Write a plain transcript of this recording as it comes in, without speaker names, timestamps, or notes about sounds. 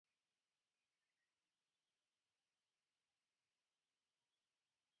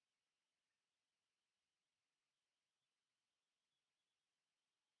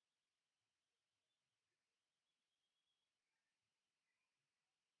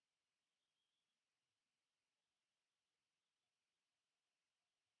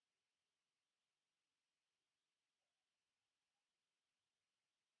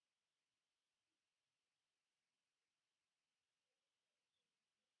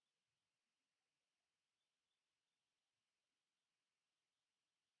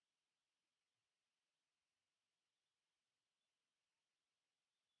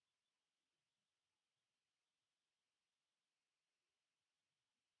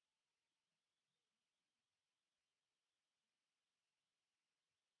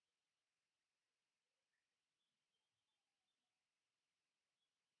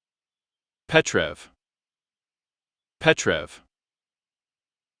Petrev. Petrev.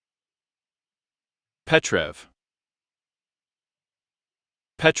 Petrev.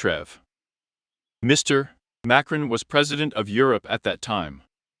 Petrev. Mr. Macron was president of Europe at that time.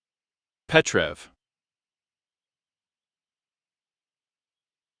 Petrev.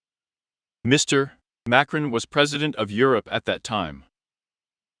 Mr. Macron was president of Europe at that time.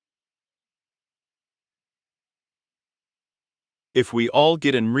 If we all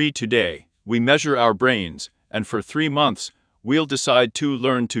get and read today, we measure our brains, and for 3 months, we'll decide to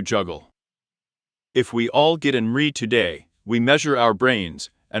learn to juggle. If we all get and read today, we measure our brains,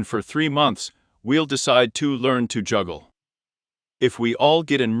 and for 3 months, we'll decide to learn to juggle. If we all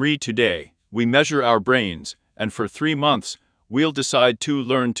get and read today, we measure our brains, and for 3 months, we'll decide to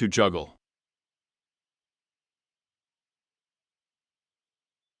learn to juggle.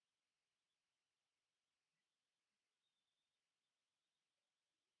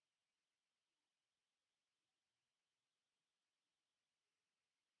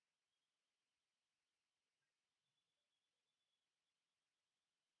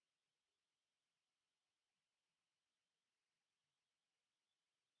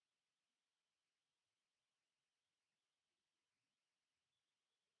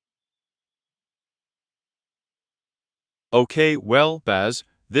 Okay, well, Baz,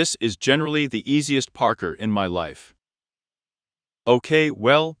 this is generally the easiest Parker in my life. Okay,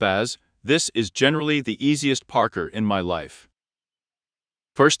 well, Baz, this is generally the easiest Parker in my life.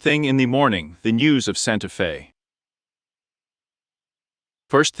 First thing in the morning, the news of Santa Fe.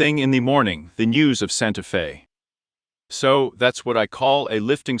 First thing in the morning, the news of Santa Fe. So, that's what I call a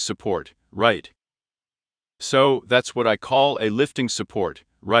lifting support, right? So, that's what I call a lifting support,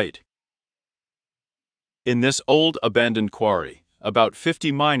 right? In this old abandoned quarry, about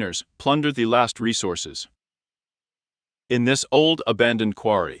 50 miners plundered the last resources. In this old abandoned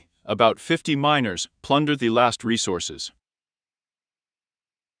quarry, about 50 miners plundered the last resources.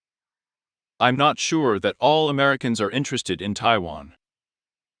 I'm not sure that all Americans are interested in Taiwan.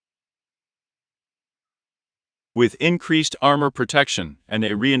 With increased armor protection and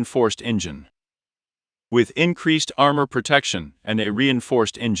a reinforced engine. With increased armor protection and a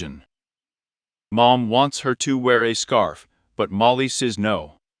reinforced engine. Mom wants her to wear a scarf, but Molly says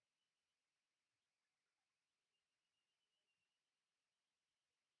no.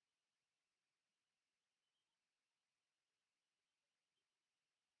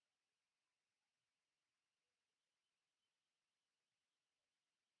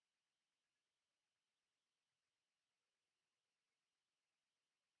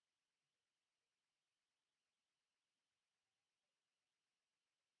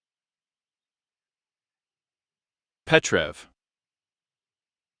 Petrev.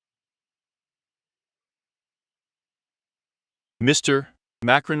 Mr.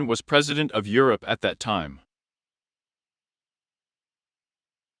 Macron was president of Europe at that time.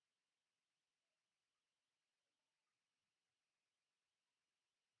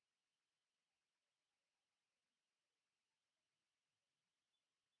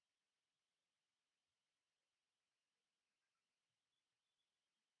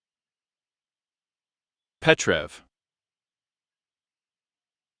 Petrev.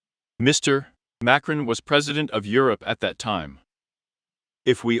 Mr. Macron was president of Europe at that time.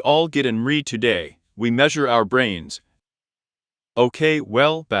 If we all get and read today, we measure our brains. Okay,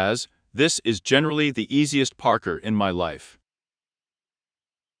 well, Baz, this is generally the easiest Parker in my life.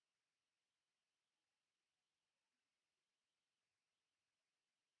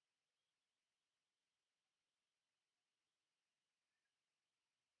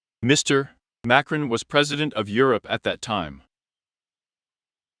 Mr. Macron was president of Europe at that time.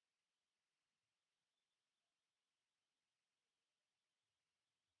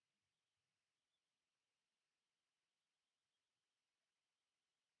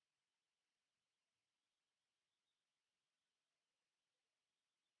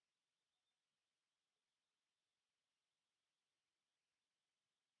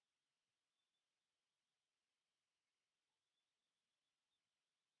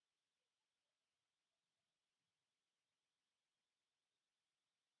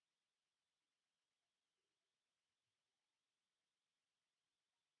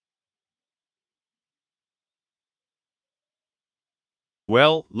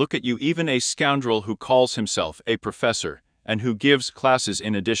 Well, look at you, even a scoundrel who calls himself a professor, and who gives classes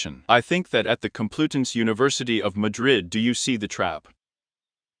in addition. I think that at the Complutense University of Madrid, do you see the trap?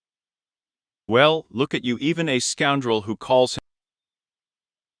 Well, look at you, even a scoundrel who calls himself.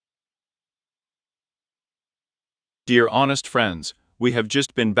 Dear honest friends, we have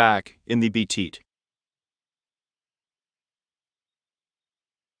just been back in the beat.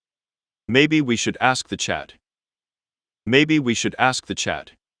 Maybe we should ask the chat. Maybe we should ask the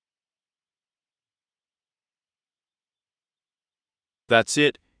chat. That's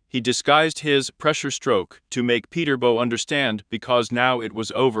it. He disguised his pressure stroke to make Peterbo understand, because now it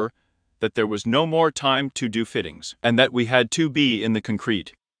was over, that there was no more time to do fittings, and that we had to be in the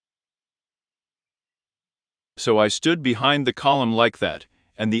concrete. So I stood behind the column like that,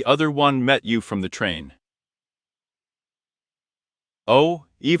 and the other one met you from the train. Oh,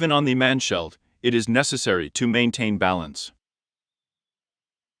 even on the Mansfeld, it is necessary to maintain balance.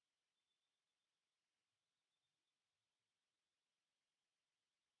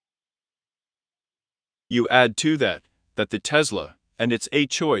 You add to that the Tesla, and it's a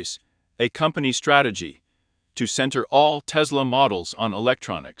choice, a company strategy, to center all Tesla models on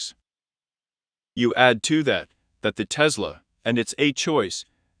electronics. You add to that the Tesla, and it's a choice,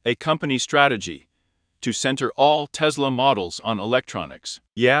 a company strategy, to center all Tesla models on electronics.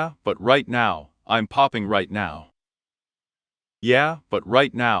 Yeah, but right now, I'm popping right now. Yeah, but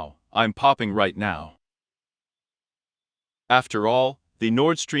right now, I'm popping right now. After all, the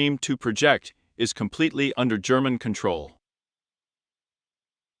Nord Stream 2 project is completely under German control.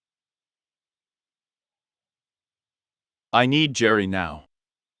 I need Jerry now.